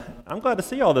I'm glad to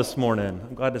see y'all this morning.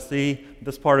 I'm glad to see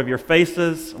this part of your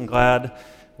faces. I'm glad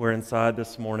we're inside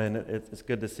this morning. It's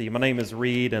good to see you. My name is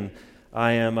Reed, and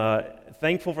I am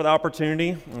thankful for the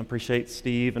opportunity. I appreciate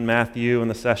Steve and Matthew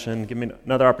and the session. Give me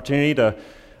another opportunity to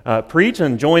preach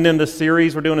and join in this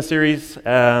series. We're doing a series,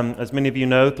 as many of you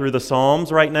know, through the Psalms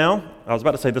right now. I was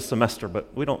about to say this semester,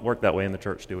 but we don't work that way in the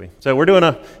church, do we? So we're doing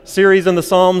a series in the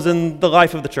Psalms in the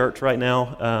life of the church right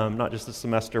now, not just this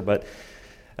semester, but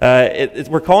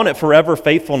we're calling it Forever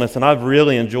Faithfulness, and I've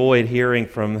really enjoyed hearing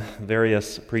from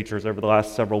various preachers over the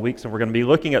last several weeks, and we're going to be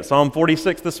looking at Psalm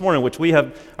 46 this morning, which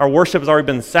our worship has already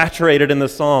been saturated in the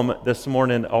Psalm this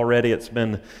morning already. It's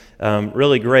been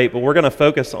really great, but we're going to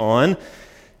focus on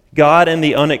God and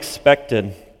the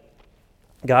unexpected.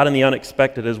 God and the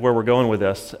unexpected is where we're going with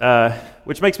this,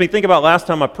 which makes me think about last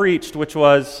time I preached, which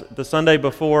was the Sunday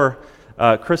before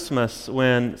Christmas,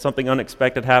 when something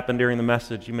unexpected happened during the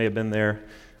message. You may have been there.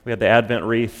 We had the Advent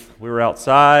wreath. We were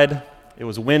outside. It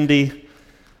was windy.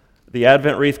 The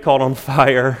Advent wreath caught on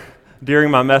fire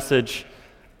during my message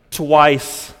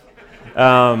twice.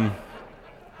 I've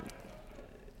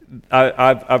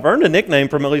earned a nickname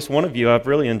from at least one of you. I've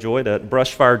really enjoyed it.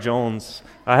 Brushfire Jones.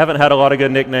 I haven't had a lot of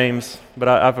good nicknames, but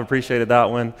I've appreciated that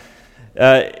one.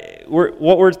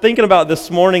 What we're thinking about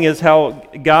this morning is how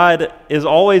God is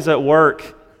always at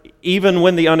work, even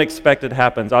when the unexpected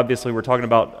happens. Obviously, we're talking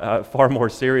about far more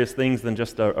serious things than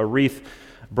just a wreath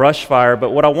brush fire. But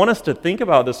what I want us to think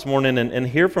about this morning and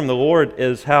hear from the Lord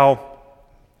is how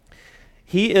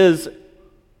He is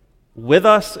with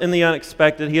us in the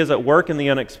unexpected. He is at work in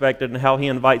the unexpected, and how He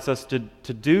invites us to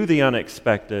do the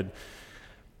unexpected.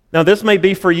 Now, this may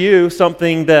be for you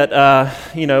something that,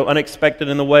 unexpected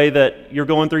in the way that you're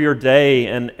going through your day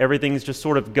and everything's just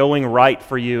sort of going right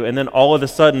for you, and then all of a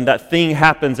sudden that thing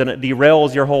happens and it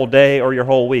derails your whole day or your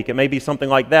whole week. It may be something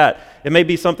like that. It may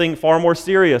be something far more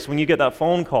serious when you get that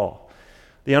phone call,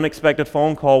 the unexpected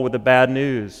phone call with the bad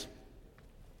news.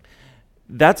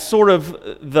 That's sort of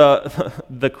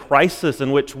the crisis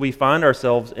in which we find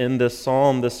ourselves in this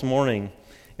psalm this morning,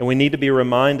 and we need to be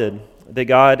reminded that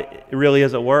God really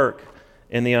is at work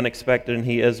in the unexpected, and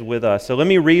He is with us. So let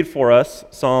me read for us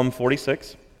Psalm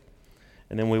 46,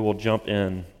 and then we will jump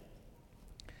in.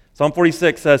 Psalm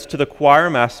 46 says, "To the choir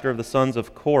master of the sons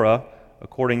of Korah,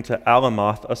 according to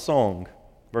Alamoth, a song."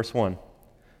 Verse 1.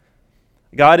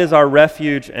 God is our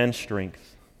refuge and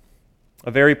strength,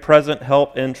 a very present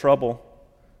help in trouble.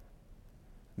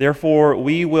 Therefore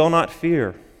we will not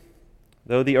fear,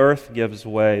 though the earth gives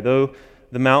way, though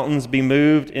the mountains be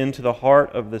moved into the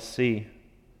heart of the sea,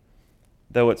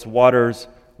 though its waters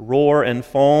roar and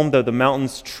foam, though the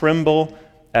mountains tremble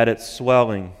at its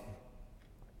swelling.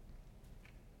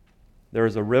 There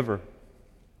is a river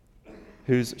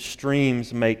whose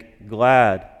streams make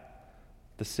glad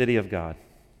the city of God,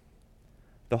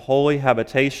 the holy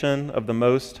habitation of the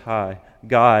Most High.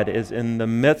 God is in the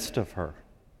midst of her.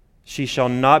 She shall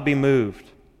not be moved.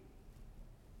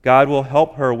 God will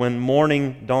help her when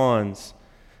morning dawns.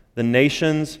 The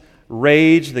nations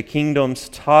rage, the kingdoms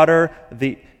totter,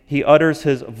 He utters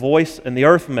His voice, and the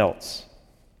earth melts.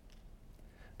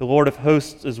 The Lord of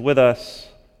hosts is with us.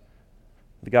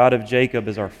 The God of Jacob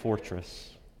is our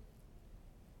fortress.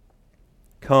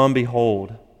 Come,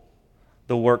 behold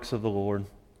the works of the Lord,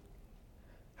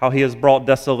 how He has brought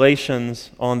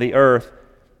desolations on the earth.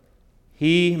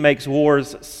 He makes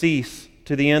wars cease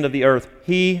to the end of the earth.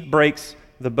 He breaks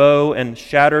the bow and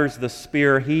shatters the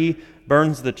spear. He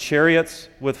burns the chariots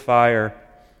with fire.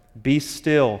 Be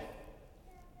still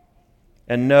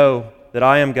and know that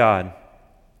I am God.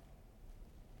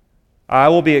 I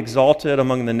will be exalted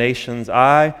among the nations.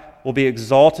 I will be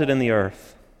exalted in the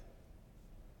earth.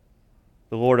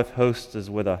 The Lord of hosts is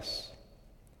with us.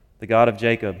 The God of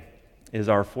Jacob is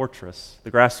our fortress.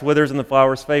 The grass withers and the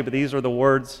flowers fade, but these are the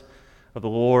words of the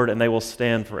Lord, and they will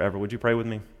stand forever. Would you pray with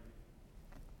me?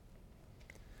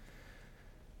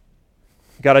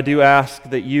 God, I do ask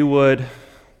that You would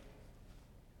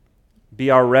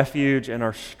be our refuge and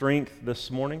our strength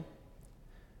this morning,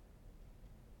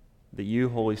 that You,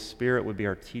 Holy Spirit, would be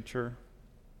our teacher.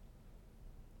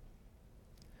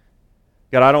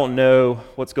 God, I don't know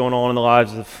what's going on in the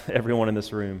lives of everyone in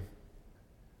this room.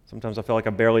 Sometimes I feel like I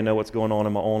barely know what's going on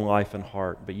in my own life and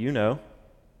heart, but You know.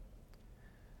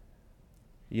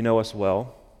 You know us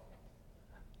well.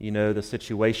 You know the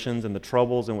situations and the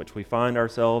troubles in which we find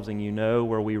ourselves, and You know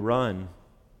where we run.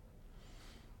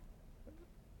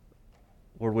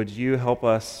 Lord, would You help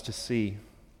us to see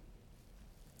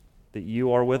that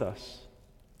You are with us,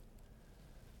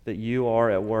 that You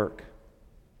are at work.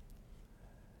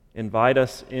 Invite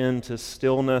us into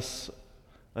stillness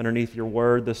underneath your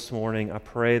word this morning. I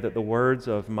pray that the words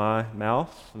of my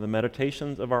mouth, the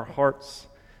meditations of our hearts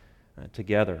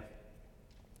together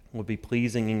will be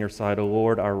pleasing in your sight, O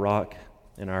Lord, our rock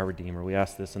and our Redeemer. We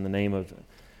ask this in the name of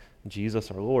Jesus,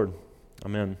 our Lord.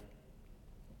 Amen.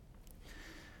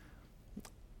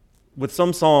 With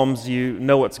some psalms, you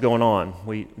know what's going on.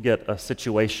 We get a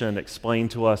situation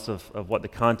explained to us of what the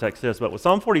context is. But with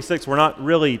Psalm 46, we're not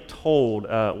really told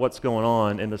what's going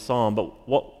on in the psalm. But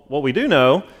what we do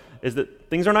know is that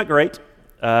things are not great.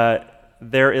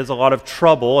 There is a lot of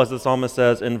trouble, as the psalmist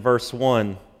says in verse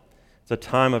 1. It's a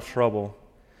time of trouble.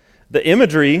 The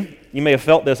imagery, you may have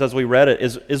felt this as we read it,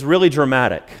 is really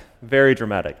dramatic, very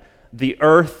dramatic. The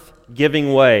earth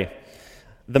giving way.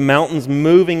 The mountains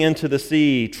moving into the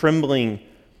sea, trembling,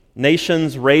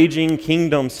 nations raging,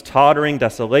 kingdoms tottering,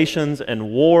 desolations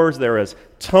and wars. There is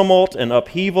tumult and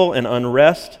upheaval and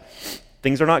unrest.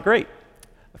 Things are not great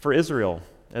for Israel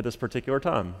at this particular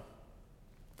time.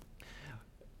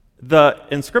 The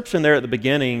inscription there at the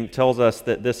beginning tells us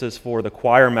that this is for the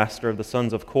choir master of the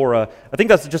sons of Korah. I think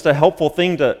that's just a helpful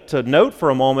thing to note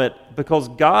for a moment, because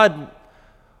God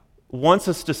wants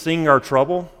us to sing our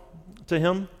trouble to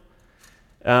Him.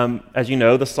 As you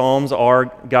know, the Psalms are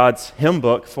God's hymn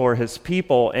book for His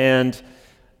people, and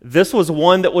this was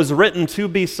one that was written to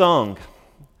be sung.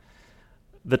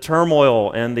 The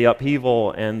turmoil and the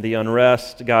upheaval and the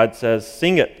unrest, God says,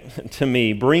 sing it to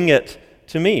me, bring it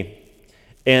to me.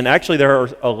 And actually, there are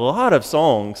a lot of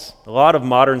songs, a lot of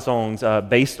modern songs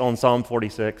based on Psalm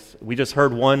 46. We just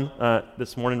heard one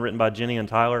this morning written by Jenny and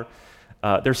Tyler.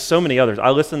 There's so many others.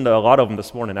 I listened to a lot of them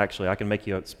this morning, actually. I can make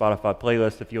you a Spotify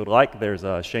playlist if you would like. There's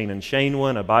a Shane and Shane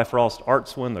one, a Bifrost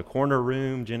Arts one, The Corner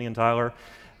Room, Jenny and Tyler.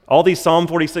 All these Psalm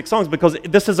 46 songs, because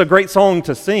this is a great song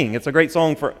to sing. It's a great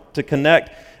song to connect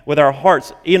with our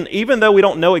hearts. Even though we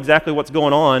don't know exactly what's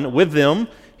going on with them,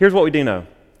 here's what we do know.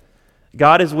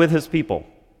 God is with His people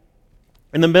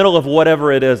in the middle of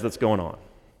whatever it is that's going on.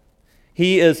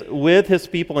 He is with His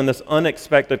people in this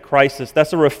unexpected crisis.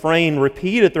 That's a refrain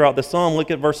repeated throughout the psalm.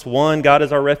 Look at verse 1. God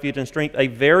is our refuge and strength, a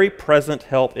very present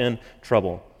help in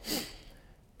trouble.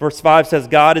 Verse 5 says,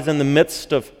 God is in the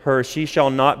midst of her. She shall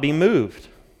not be moved.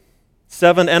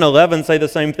 7 and 11 say the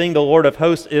same thing. The Lord of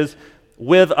hosts is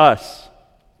with us.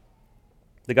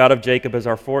 The God of Jacob is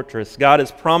our fortress. God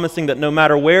is promising that no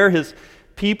matter where His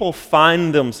people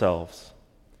find themselves,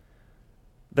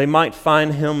 they might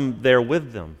find Him there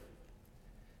with them.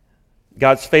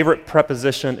 God's favorite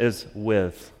preposition is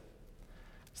with.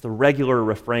 It's the regular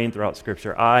refrain throughout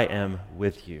Scripture. I am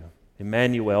with you.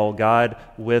 Emmanuel, God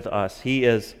with us. He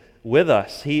is with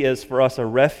us. He is for us a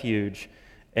refuge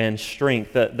and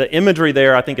strength. The imagery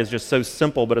there, I think, is just so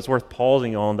simple, but it's worth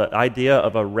pausing on. The idea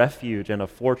of a refuge and a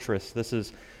fortress.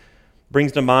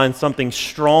 Brings to mind something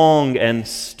strong and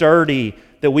sturdy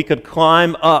that we could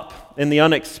climb up in the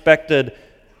unexpected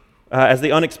as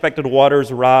the unexpected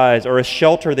waters rise, or a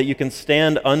shelter that you can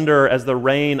stand under as the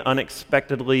rain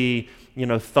unexpectedly,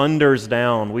 thunders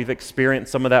down. We've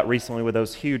experienced some of that recently with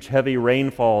those huge, heavy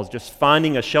rainfalls, just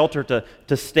finding a shelter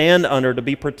to stand under, to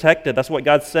be protected. That's what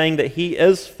God's saying, that He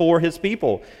is for His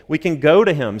people. We can go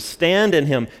to Him, stand in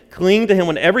Him, cling to Him.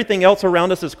 When everything else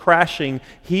around us is crashing,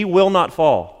 He will not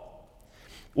fall.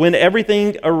 When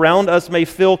everything around us may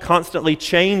feel constantly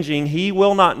changing, He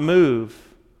will not move.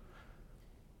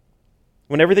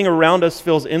 When everything around us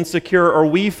feels insecure, or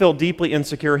we feel deeply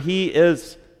insecure, He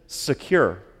is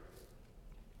secure.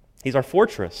 He's our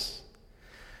fortress.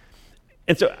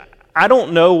 And so I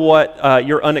don't know what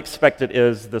your unexpected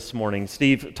is this morning.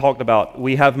 Steve talked about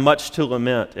we have much to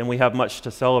lament and we have much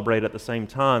to celebrate at the same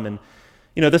time. And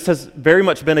this has very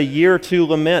much been a year to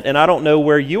lament, and I don't know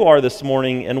where you are this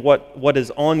morning and what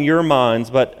is on your minds,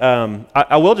 but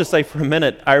I will just say for a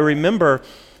minute, I remember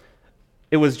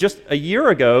it was just a year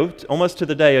ago, almost to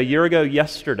the day, a year ago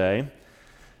yesterday,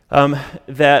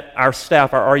 that our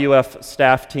staff, our RUF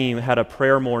staff team, had a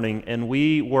prayer morning, and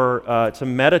we were to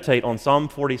meditate on Psalm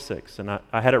 46, and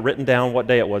I had it written down what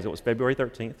day it was. It was February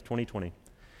 13th, 2020.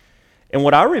 And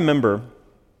what I remember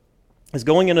is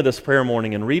going into this prayer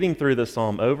morning and reading through this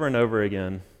psalm over and over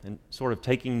again and sort of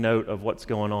taking note of what's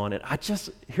going on. And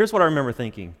here's what I remember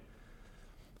thinking.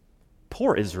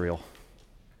 Poor Israel.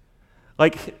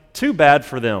 Too bad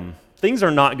for them. Things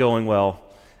are not going well.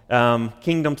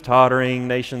 Kingdoms tottering,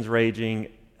 nations raging.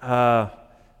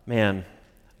 Man,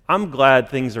 I'm glad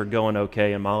things are going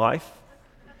okay in my life.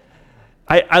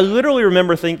 I literally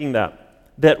remember thinking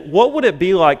that what would it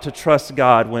be like to trust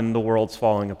God when the world's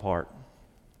falling apart?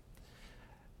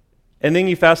 And then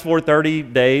you fast forward 30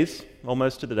 days,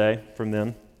 almost to the day from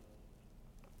then,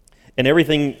 and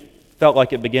everything felt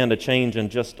like it began to change in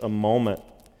just a moment.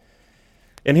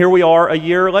 And here we are a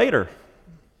year later.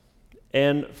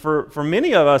 And for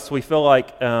many of us, we feel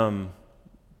like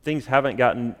things haven't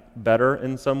gotten better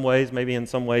in some ways. Maybe in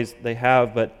some ways they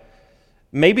have, but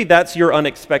maybe that's your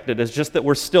unexpected. It's just that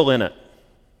we're still in it.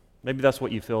 Maybe that's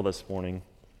what you feel this morning.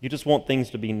 You just want things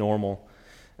to be normal.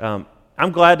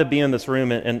 I'm glad to be in this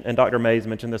room, and Dr. Mays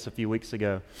mentioned this a few weeks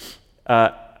ago.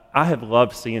 I have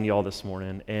loved seeing y'all this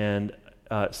morning and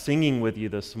singing with you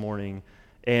this morning.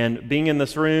 And being in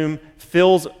this room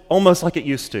feels almost like it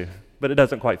used to, but it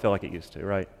doesn't quite feel like it used to,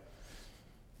 right?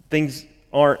 Things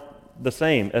aren't the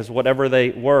same as whatever they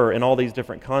were in all these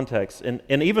different contexts. And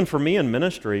even for me in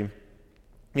ministry,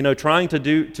 trying to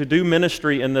do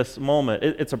ministry in this moment,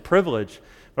 it's a privilege.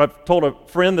 But I've told a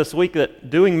friend this week that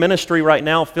doing ministry right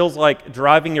now feels like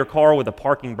driving your car with a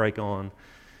parking brake on.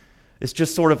 It's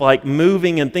just sort of like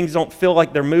moving, and things don't feel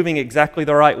like they're moving exactly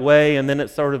the right way, and then it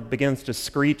sort of begins to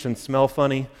screech and smell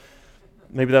funny.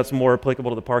 Maybe that's more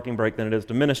applicable to the parking brake than it is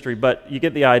to ministry, but you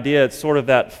get the idea. It's sort of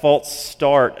that false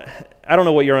start. I don't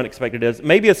know what your unexpected is.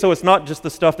 Maybe it's not just the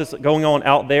stuff that's going on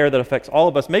out there that affects all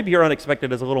of us. Maybe your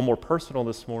unexpected is a little more personal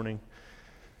this morning.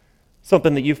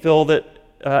 Something that you feel that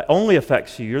only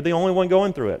affects you. You're the only one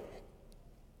going through it.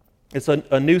 It's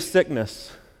a new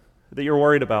sickness that you're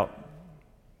worried about.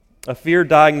 A fear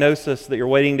diagnosis that you're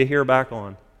waiting to hear back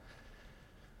on.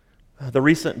 The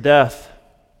recent death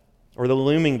or the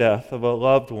looming death of a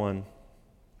loved one.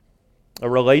 A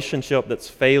relationship that's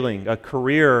failing. A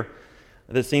career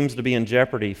that seems to be in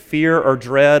jeopardy. Fear or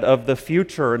dread of the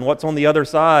future and what's on the other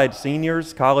side.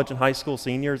 Seniors, college and high school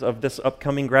seniors, of this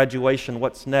upcoming graduation,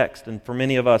 what's next? And for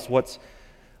many of us, what's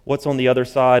on the other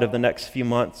side of the next few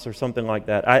months or something like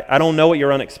that. I don't know what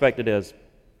your unexpected is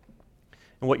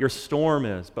and what your storm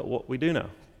is, but what we do know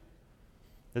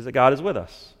is that God is with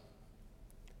us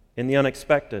in the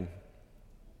unexpected.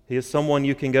 He is someone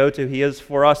you can go to. He is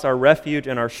for us our refuge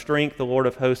and our strength. The Lord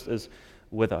of hosts is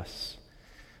with us.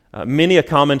 Many a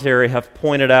commentary have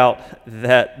pointed out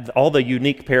that all the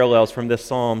unique parallels from this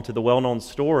psalm to the well-known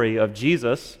story of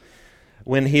Jesus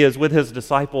when he is with his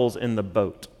disciples in the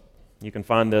boat. You can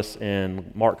find this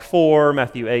in Mark 4,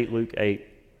 Matthew 8, Luke 8.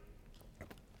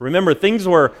 Remember, things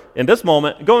were, in this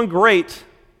moment, going great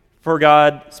for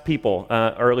God's people,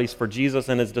 or at least for Jesus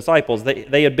and his disciples.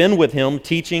 They had been with him,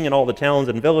 teaching in all the towns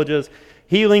and villages,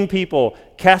 healing people,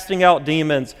 casting out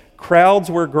demons.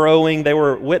 Crowds were growing. They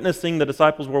were witnessing, the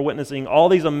disciples were witnessing all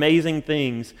these amazing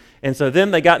things. And so then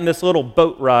they got in this little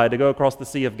boat ride to go across the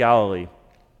Sea of Galilee.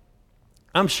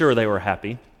 I'm sure they were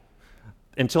happy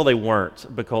until they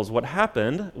weren't, because what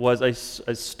happened was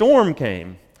a storm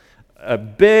came. A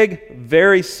big,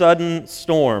 very sudden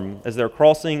storm as they're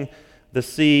crossing the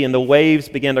sea, and the waves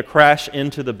began to crash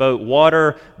into the boat.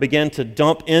 Water began to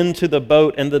dump into the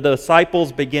boat, and the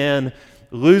disciples began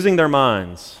losing their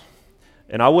minds.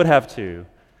 And I would have too.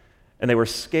 And they were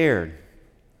scared.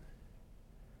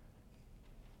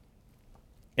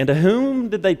 And to whom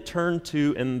did they turn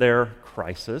to in their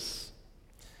crisis?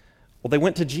 Well, they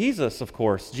went to Jesus, of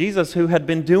course. Jesus, who had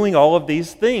been doing all of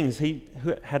these things. He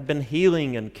had been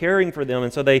healing and caring for them.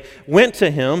 And so they went to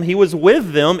him. He was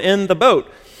with them in the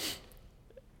boat.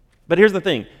 But here's the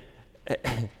thing.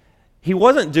 He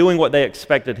wasn't doing what they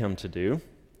expected him to do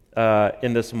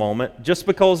in this moment. Just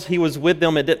because he was with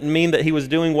them, it didn't mean that he was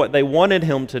doing what they wanted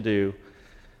him to do.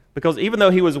 Because even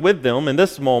though he was with them in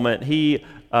this moment, he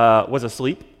was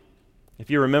asleep. If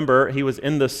you remember, he was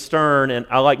in the stern, and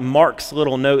I like Mark's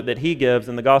little note that he gives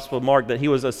in the Gospel of Mark that he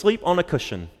was asleep on a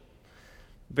cushion,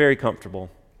 very comfortable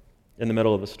in the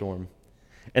middle of the storm.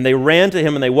 And they ran to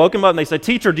him and they woke him up and they said,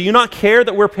 "Teacher, do you not care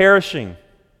that we're perishing?"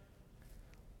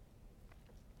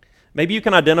 Maybe you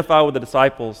can identify with the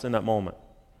disciples in that moment.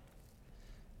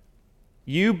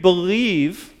 You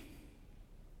believe,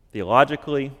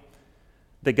 theologically,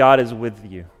 that God is with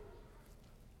you.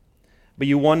 But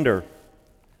you wonder,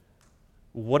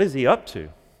 what is he up to?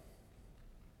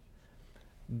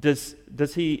 Does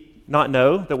he not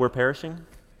know that we're perishing?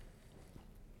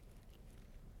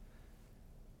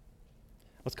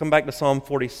 Let's come back to Psalm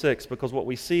 46, because what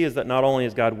we see is that not only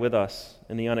is God with us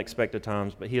in the unexpected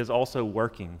times, but he is also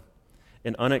working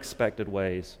in unexpected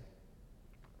ways.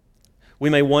 We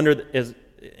may wonder,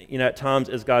 at times,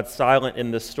 is God silent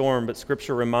in this storm? But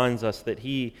Scripture reminds us that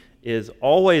he is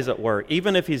always at work,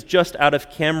 even if he's just out of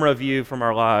camera view from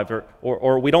our lives,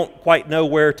 or we don't quite know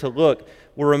where to look.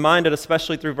 We're reminded,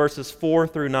 especially through verses 4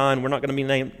 through 9, we're not going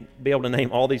to be able to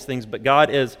name all these things, but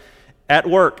God is at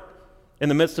work in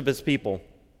the midst of his people.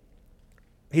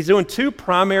 He's doing two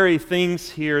primary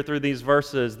things here through these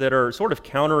verses that are sort of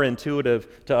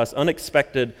counterintuitive to us,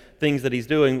 unexpected things that he's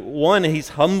doing. One, he's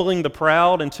humbling the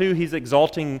proud, and two, he's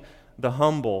exalting the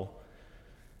humble.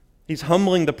 He's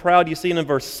humbling the proud. You see it in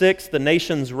verse 6, the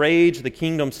nations rage, the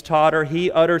kingdoms totter.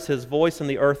 He utters his voice and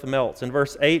the earth melts. In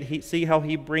verse 8, see how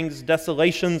he brings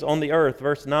desolations on the earth.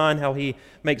 Verse 9, how he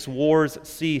makes wars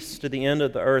cease to the end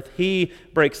of the earth. He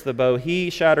breaks the bow. He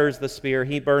shatters the spear.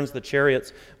 He burns the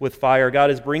chariots with fire. God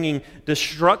is bringing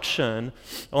destruction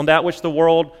on that which the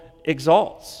world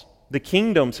exalts. The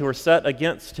kingdoms who are set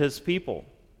against his people.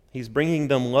 He's bringing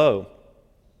them low.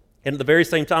 And at the very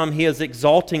same time, he is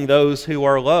exalting those who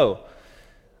are low.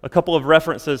 A couple of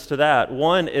references to that.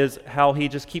 One is how he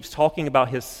just keeps talking about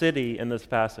his city in this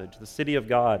passage, the city of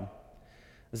God.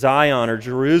 Zion or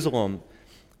Jerusalem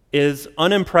is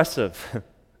unimpressive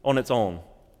on its own.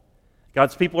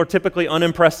 God's people are typically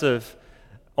unimpressive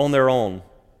on their own,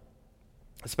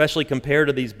 especially compared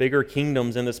to these bigger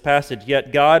kingdoms in this passage.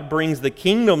 Yet God brings the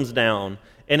kingdoms down,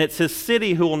 and it's his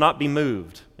city who will not be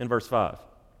moved, in verse 5.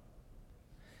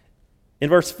 In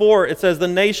verse 4, it says, the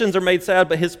nations are made sad,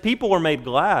 but his people are made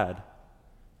glad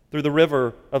through the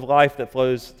river of life that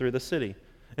flows through the city.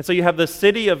 And so you have the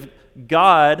city of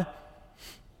God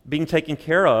being taken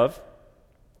care of,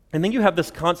 and then you have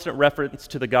this constant reference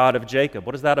to the God of Jacob.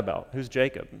 What is that about? Who's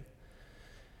Jacob?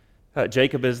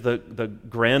 Jacob is the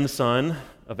grandson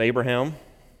of Abraham,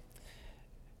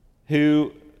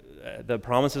 who the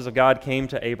promises of God came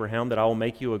to Abraham that I will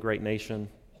make you a great nation.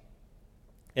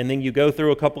 And then you go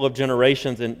through a couple of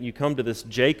generations and you come to this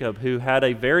Jacob who had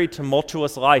a very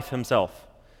tumultuous life himself,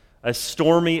 a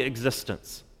stormy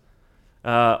existence.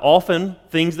 Often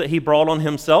things that he brought on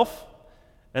himself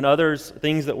and others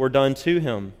things that were done to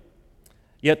him.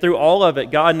 Yet through all of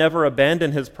it, God never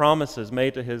abandoned his promises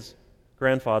made to his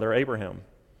grandfather Abraham.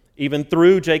 Even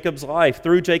through Jacob's life,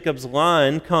 through Jacob's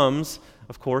line comes,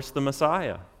 of course, the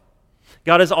Messiah.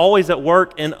 God is always at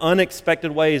work in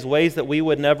unexpected ways, ways that we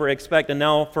would never expect. And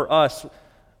now for us,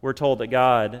 we're told that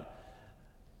God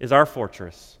is our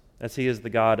fortress, as he is the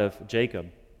God of Jacob.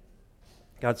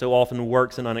 God so often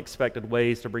works in unexpected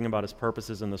ways to bring about his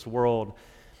purposes in this world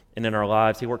and in our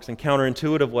lives. He works in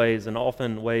counterintuitive ways and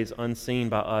often ways unseen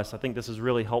by us. I think this is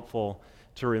really helpful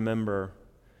to remember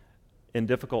in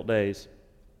difficult days.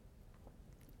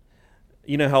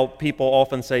 You know how people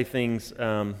often say things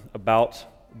about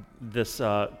this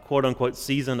quote-unquote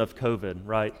season of COVID,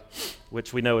 right?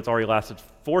 Which we know it's already lasted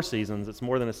 4 seasons. It's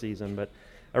more than a season. But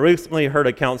I recently heard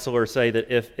a counselor say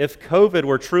that if COVID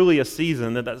were truly a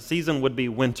season, that season would be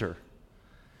winter.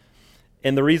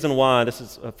 And the reason why, this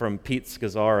is from Pete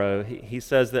Scazzaro, he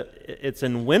says that it's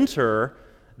in winter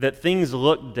that things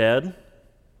look dead.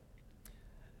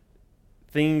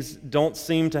 Things don't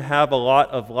seem to have a lot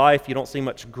of life. You don't see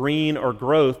much green or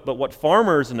growth. But what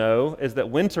farmers know is that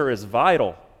winter is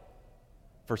vital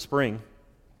for spring.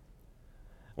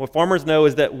 What farmers know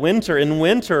is that in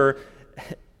winter,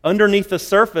 underneath the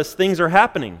surface, things are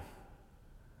happening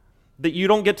that you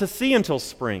don't get to see until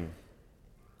spring.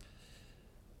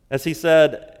 As he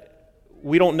said,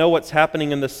 we don't know what's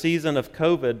happening in the season of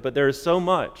COVID, but there is so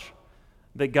much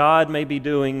that God may be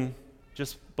doing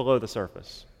just below the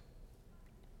surface.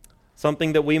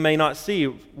 Something that we may not see.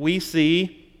 We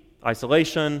see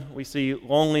isolation, we see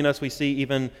loneliness, we see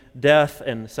even death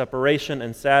and separation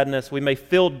and sadness. We may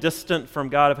feel distant from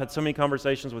God. I've had so many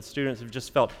conversations with students who've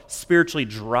just felt spiritually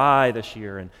dry this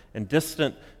year and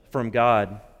distant from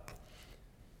God.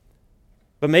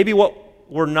 But maybe what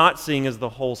we're not seeing is the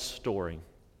whole story.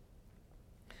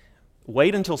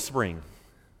 Wait until spring.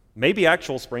 Maybe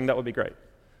actual spring, that would be great.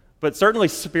 But certainly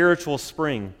spiritual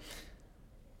spring.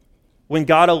 When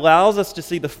God allows us to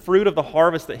see the fruit of the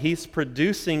harvest that he's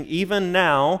producing even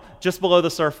now, just below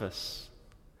the surface.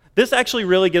 This actually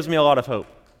really gives me a lot of hope.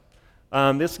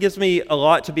 This gives me a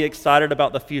lot to be excited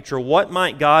about the future. What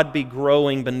might God be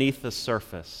growing beneath the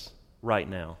surface right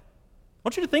now? I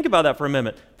want you to think about that for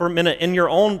a minute. In your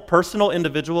own personal,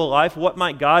 individual life, what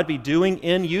might God be doing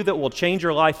in you that will change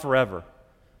your life forever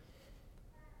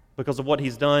because of what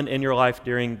he's done in your life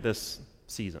during this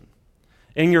season?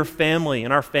 In your family,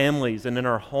 in our families, and in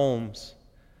our homes.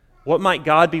 What might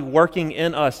God be working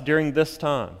in us during this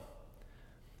time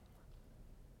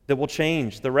that will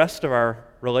change the rest of our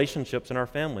relationships in our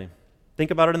family?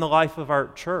 Think about it in the life of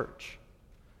our church.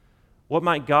 What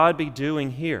might God be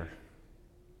doing here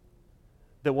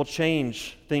that will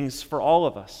change things for all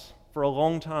of us for a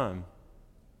long time?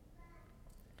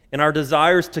 And our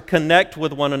desires to connect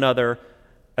with one another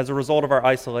as a result of our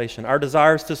isolation, our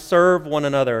desires to serve one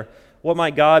another. What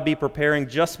might God be preparing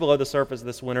just below the surface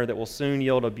this winter that will soon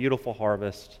yield a beautiful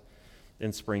harvest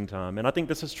in springtime? And I think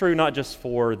this is true not just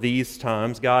for these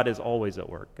times. God is always at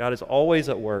work. God is always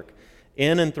at work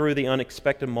in and through the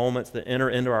unexpected moments that enter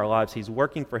into our lives. He's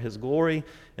working for His glory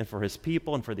and for His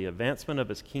people and for the advancement of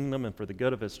His kingdom and for the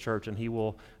good of His church, and He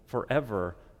will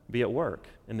forever be at work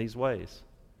in these ways.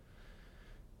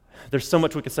 There's so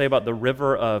much we could say about the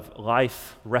river of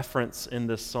life reference in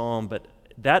this psalm, but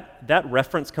that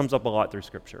reference comes up a lot through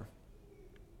Scripture.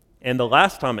 And the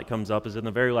last time it comes up is in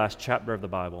the very last chapter of the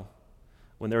Bible,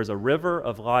 when there is a river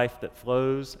of life that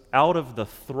flows out of the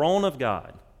throne of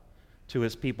God to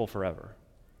His people forever.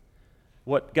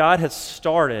 What God has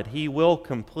started, He will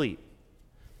complete.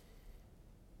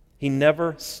 He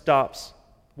never stops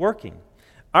working.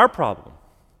 Our problem,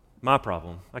 my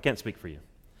problem, I can't speak for you.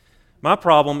 My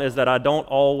problem is that I don't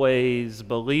always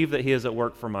believe that He is at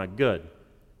work for my good.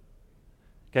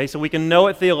 Okay, so we can know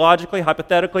it theologically,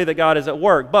 hypothetically, that God is at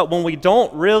work. But when we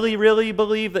don't really, really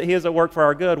believe that He is at work for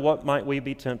our good, what might we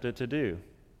be tempted to do?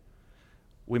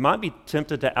 We might be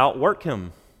tempted to outwork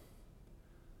Him,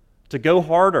 to go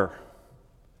harder,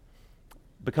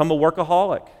 become a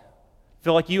workaholic,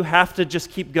 feel like you have to just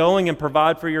keep going and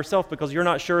provide for yourself because you're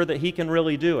not sure that He can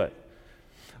really do it.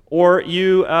 Or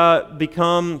you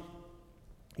become,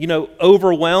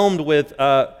 overwhelmed with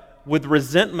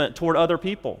resentment toward other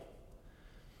people.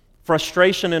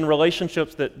 Frustration in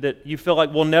relationships that you feel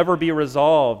like will never be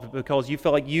resolved because you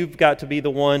feel like you've got to be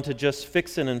the one to just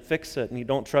fix it and you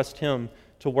don't trust Him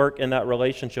to work in that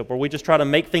relationship. Or we just try to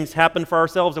make things happen for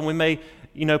ourselves, and we may,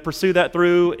 pursue that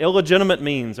through illegitimate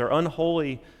means or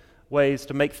unholy ways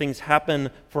to make things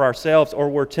happen for ourselves, or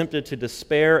we're tempted to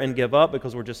despair and give up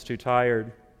because we're just too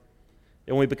tired.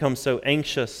 And we become so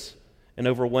anxious and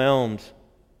overwhelmed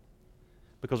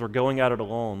because we're going at it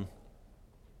alone.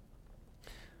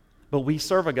 But we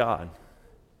serve a God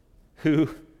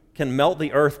who can melt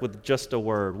the earth with just a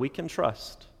word. We can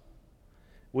trust.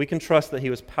 We can trust that He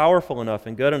was powerful enough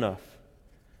and good enough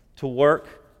to work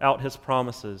out His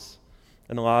promises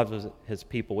in the lives of His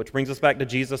people, which brings us back to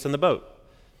Jesus in the boat.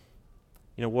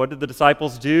 What did the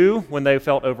disciples do when they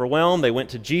felt overwhelmed? They went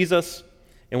to Jesus.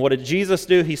 And what did Jesus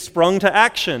do? He sprung to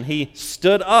action. He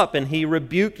stood up and He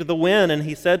rebuked the wind and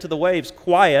He said to the waves,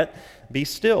 "Quiet, be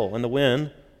still." And the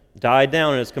wind died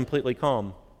down and is completely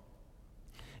calm.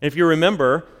 And if you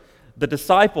remember, the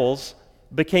disciples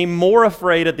became more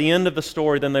afraid at the end of the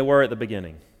story than they were at the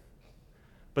beginning.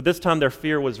 But this time their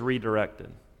fear was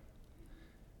redirected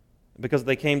because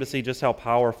they came to see just how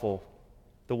powerful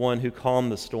the one who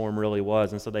calmed the storm really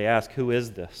was. And so they asked, "Who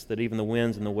is this that even the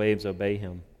winds and the waves obey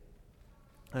Him?"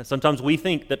 Sometimes we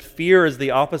think that fear is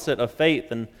the opposite of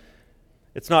faith, and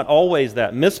it's not always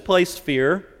that. Misplaced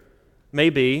fear may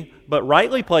be, but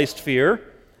rightly placed fear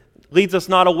leads us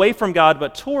not away from God,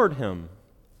 but toward Him.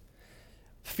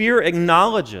 Fear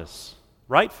acknowledges,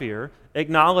 right fear,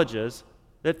 acknowledges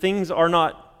that things are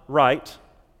not right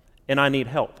and I need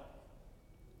help.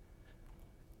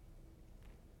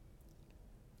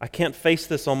 I can't face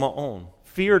this on my own.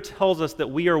 Fear tells us that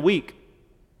we are weak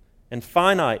and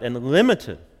finite and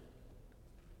limited,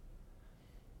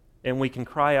 and we can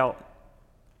cry out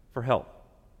for help.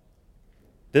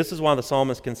 This is why the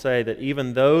psalmist can say that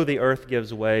even though the earth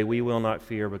gives way, we will not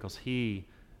fear because He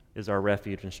is our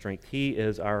refuge and strength. He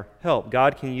is our help.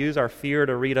 God can use our fear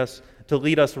to lead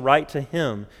us right to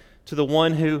Him, to the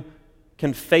one who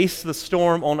can face the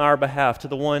storm on our behalf, to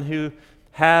the one who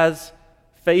has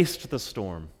faced the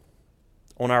storm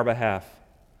on our behalf.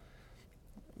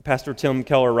 Pastor Tim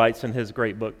Keller writes in his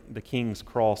great book, The King's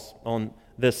Cross, on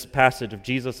this passage of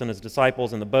Jesus and His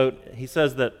disciples in the boat. He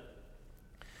says that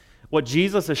what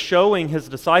Jesus is showing His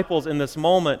disciples in this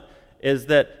moment is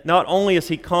that not only is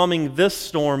He calming this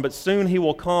storm, but soon He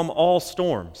will calm all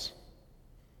storms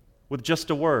with just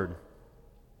a word.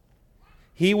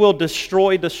 He will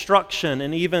destroy destruction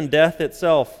and even death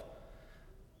itself,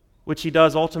 which He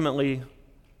does ultimately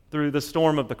through the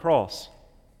storm of the cross.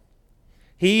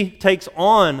 He takes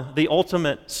on the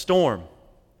ultimate storm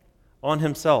on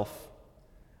Himself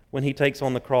when He takes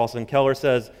on the cross. And Keller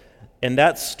says, and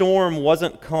that storm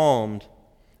wasn't calmed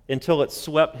until it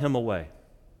swept Him away.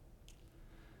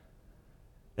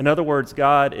 In other words,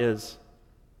 God is,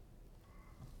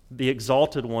 the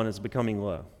exalted one is becoming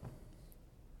low.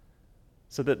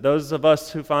 So that those of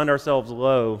us who find ourselves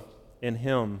low in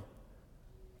Him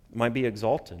might be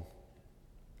exalted.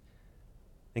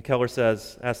 And Keller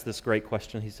asks this great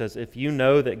question. He says, if you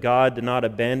know that God did not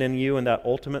abandon you in that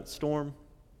ultimate storm,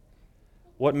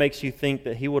 what makes you think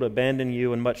that He would abandon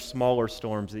you in much smaller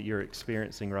storms that you're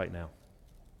experiencing right now?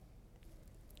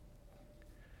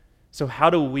 So how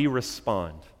do we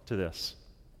respond to this?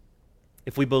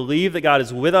 If we believe that God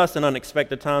is with us in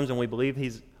unexpected times and we believe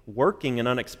He's working in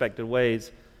unexpected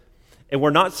ways, and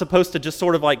we're not supposed to just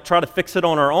sort of like try to fix it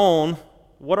on our own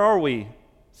what are we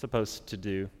supposed to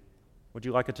do? Would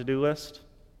you like a to-do list?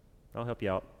 I'll help you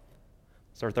out.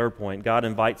 It's our third point. God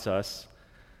invites us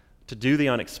to do the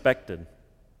unexpected.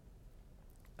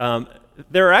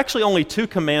 There are actually only two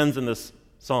commands in this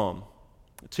psalm,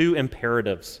 two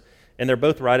imperatives, and they're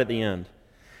both right at the end.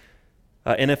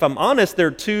 And if I'm honest,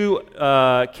 they're two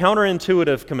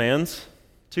counterintuitive commands,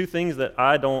 two things that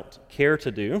I don't care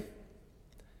to do,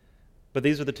 but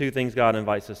these are the two things God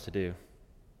invites us to do.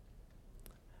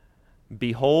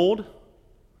 Behold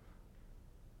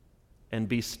and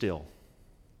be still.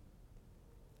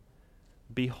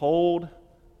 Behold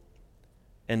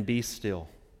and be still.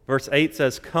 Verse 8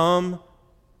 says, "Come,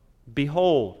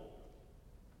 behold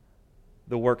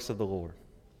the works of the Lord,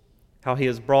 how he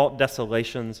has brought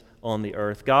desolations on the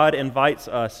earth." God invites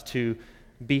us to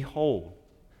behold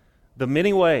the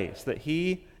many ways that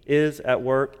he is at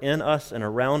work in us and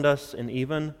around us and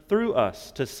even through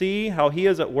us, to see how he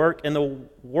is at work in the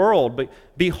world. But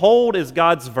behold is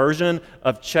God's version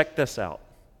of check this out,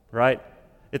 right?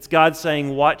 It's God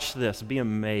saying, watch this, be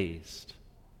amazed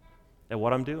at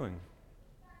what I'm doing.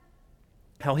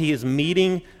 How he is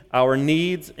meeting our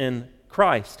needs in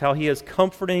Christ, how he is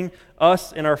comforting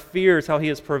us in our fears, how he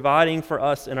is providing for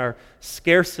us in our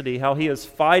scarcity, how he is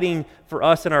fighting for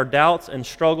us in our doubts and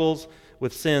struggles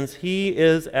with sins. He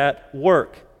is at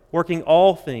work, working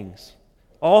all things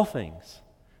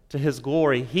to his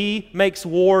glory. He makes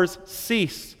wars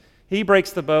cease. He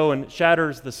breaks the bow and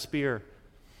shatters the spear.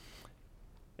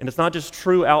 And it's not just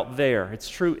true out there, it's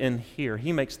true in here.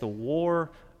 He makes the war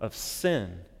of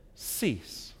sin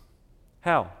cease.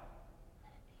 How?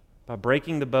 By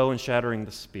breaking the bow and shattering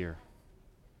the spear.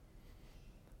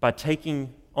 By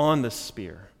taking on the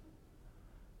spear.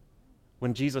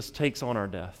 When Jesus takes on our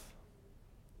death,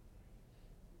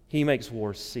 he makes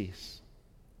wars cease.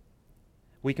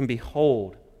 We can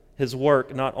behold his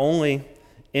work not only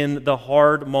in the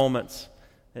hard moments,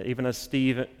 even as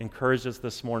Steve encouraged us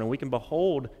this morning, we can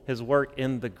behold his work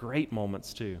in the great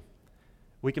moments too.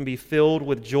 We can be filled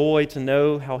with joy to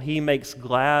know how he makes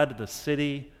glad the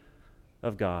city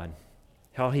of God,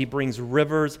 how he brings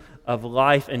rivers of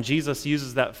life. And Jesus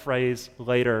uses that phrase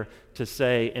later to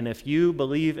say, and if you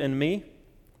believe in me,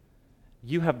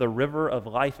 you have the river of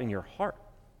life in your heart.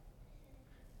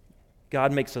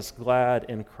 God makes us glad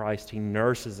in Christ. He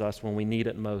nourishes us when we need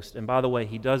it most. And by the way,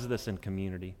 he does this in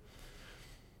community.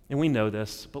 And we know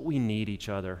this, but we need each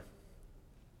other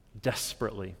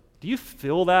desperately. Do you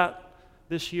feel that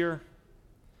this year?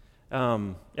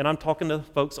 And I'm talking to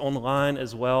folks online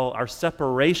as well. Our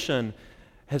separation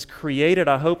has created,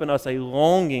 I hope, in us a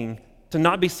longing to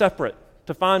not be separate,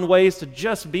 to find ways to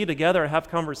just be together and have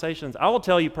conversations. I will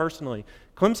tell you personally,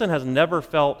 Clemson has never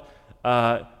felt,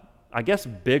 I guess,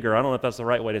 bigger. I don't know if that's the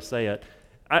right way to say it.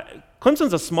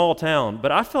 Clemson's a small town,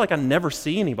 but I feel like I never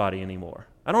see anybody anymore.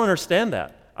 I don't understand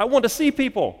that. I want to see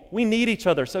people. We need each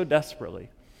other so desperately.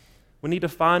 We need to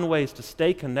find ways to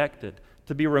stay connected,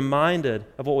 to be reminded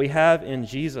of what we have in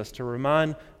Jesus, to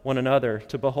remind one another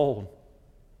to behold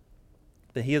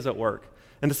that he is at work.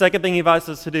 And the second thing he invites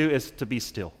us to do is to be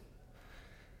still.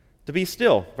 To be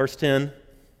still. Verse 10,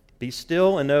 be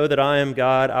still and know that I am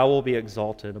God. I will be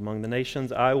exalted among the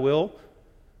nations. I will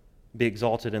be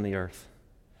exalted in the earth.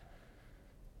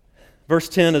 Verse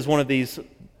 10 is one of these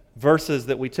verses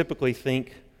that we typically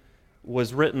think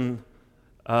was written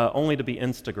only to be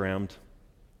Instagrammed.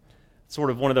 Sort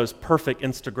of one of those perfect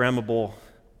Instagrammable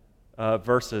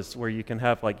verses where you can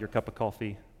have like your cup of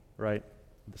coffee, right?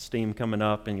 The steam coming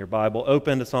up and your Bible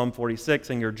open to Psalm 46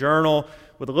 and your journal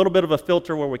with a little bit of a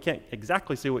filter where we can't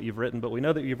exactly see what you've written, but we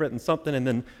know that you've written something, and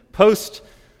then post,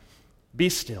 be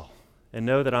still and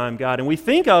know that I am God. And we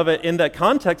think of it in that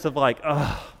context of like,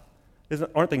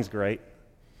 aren't things great?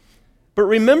 But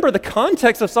remember, the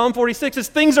context of Psalm 46 is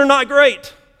things are not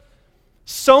great.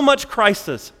 So much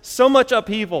crisis, so much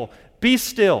upheaval. Be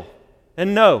still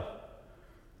and know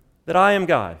that I am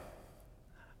God.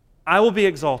 I will be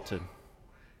exalted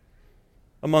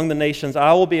among the nations.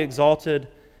 I will be exalted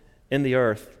in the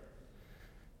earth.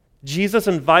 Jesus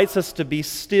invites us to be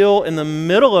still in the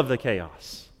middle of the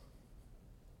chaos.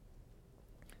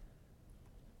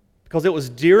 Because it was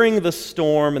during the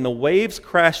storm and the waves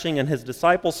crashing and his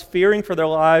disciples fearing for their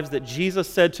lives that Jesus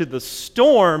said to the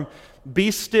storm, be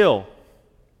still.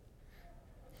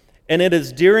 And it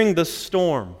is during the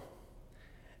storm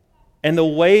and the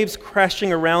waves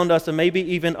crashing around us and maybe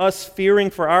even us fearing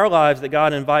for our lives that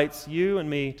God invites you and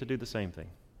me to do the same thing.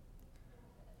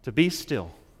 To be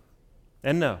still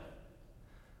and know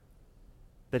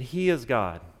that he is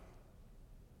God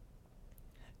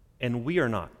and we are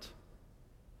not.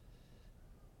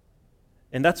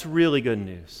 And that's really good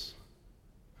news.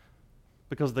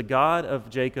 because the God of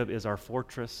Jacob is our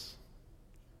fortress,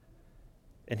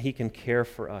 and he can care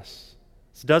for us.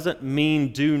 This doesn't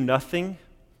mean do nothing,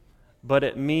 but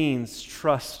it means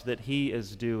trust that he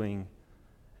is doing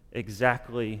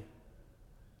exactly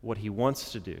what he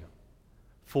wants to do.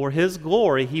 For his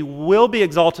glory, he will be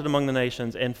exalted among the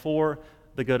nations and for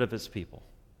the good of his people.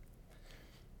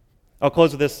 I'll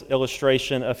close with this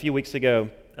illustration. A few weeks ago,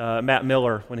 Matt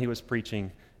Miller, when he was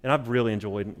preaching, and I've really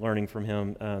enjoyed learning from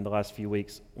him the last few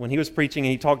weeks. When he was preaching,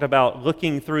 he talked about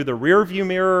looking through the rear view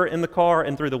mirror in the car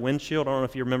and through the windshield. I don't know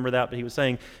if you remember that, but he was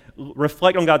saying,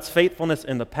 reflect on God's faithfulness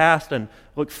in the past and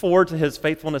look forward to his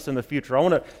faithfulness in the future. I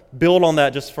want to build on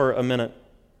that just for a minute.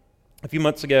 A few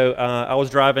months ago, I was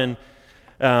driving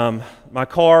my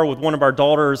car with one of our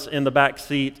daughters in the back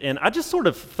seat, and I just sort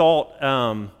of thought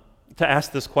to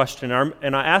ask this question.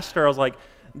 And I asked her, I was like,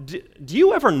 do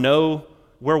you ever know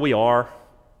where we are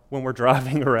when we're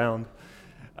driving around?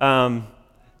 And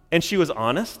she was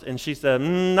honest, and she said,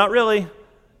 not really.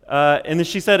 And then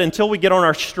she said, until we get on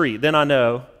our street, then I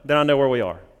know where we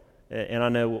are, and I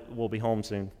know we'll be home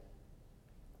soon.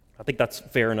 I think that's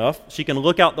fair enough. She can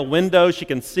look out the window, she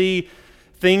can see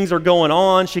things are going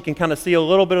on, she can kind of see a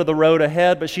little bit of the road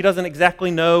ahead, but she doesn't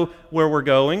exactly know where we're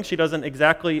going. She doesn't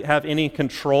exactly have any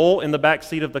control in the back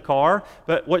seat of the car,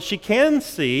 but what she can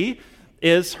see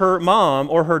is her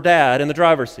mom or her dad in the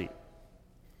driver's seat.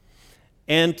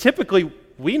 And typically,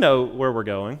 we know where we're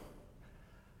going.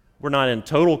 We're not in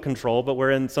total control, but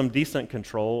we're in some decent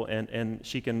control, and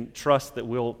she can trust that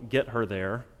we'll get her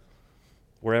there,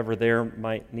 wherever there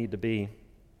might need to be.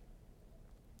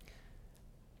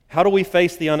 How do we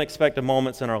face the unexpected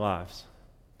moments in our lives?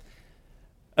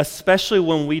 Especially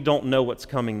when we don't know what's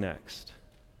coming next.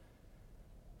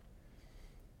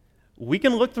 We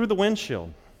can look through the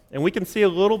windshield, and we can see a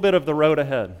little bit of the road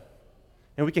ahead,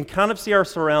 and we can kind of see our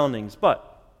surroundings,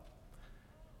 but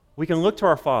we can look to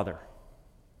our Father,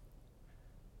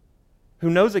 who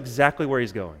knows exactly where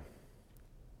he's going,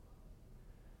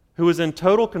 who is in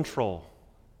total control,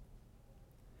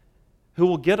 who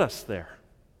will get us there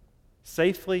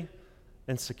safely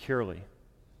and securely.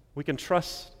 We can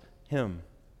trust him.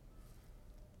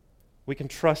 We can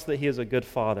trust that he is a good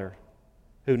Father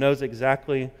who knows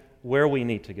exactly where we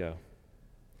need to go.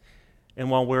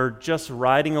 And while we're just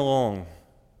riding along,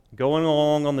 going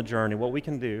along on the journey, what we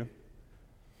can do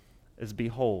is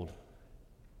behold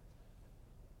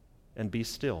and be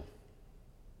still.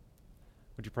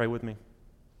 Would you pray with me?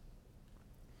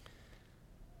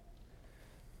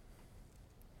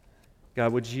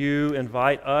 God, would you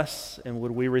invite us, and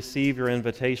would we receive your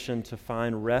invitation to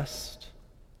find rest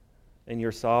in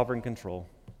your sovereign control,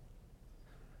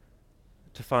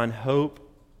 to find hope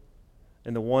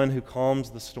in the one who calms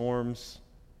the storms,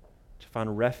 to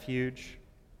find refuge.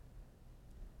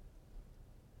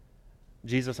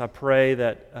 Jesus, I pray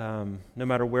that no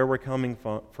matter where we're coming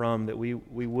from, that we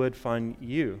would find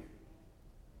you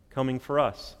coming for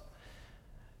us.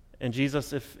 And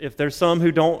Jesus, if there's some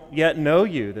who don't yet know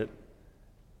you, that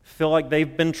feel like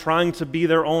they've been trying to be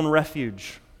their own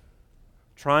refuge,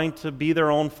 trying to be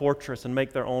their own fortress and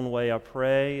make their own way, I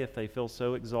pray if they feel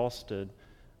so exhausted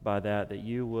by that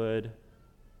you would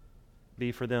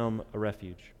be for them a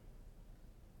refuge.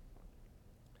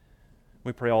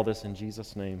 We pray all this in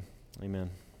Jesus' name. Amen.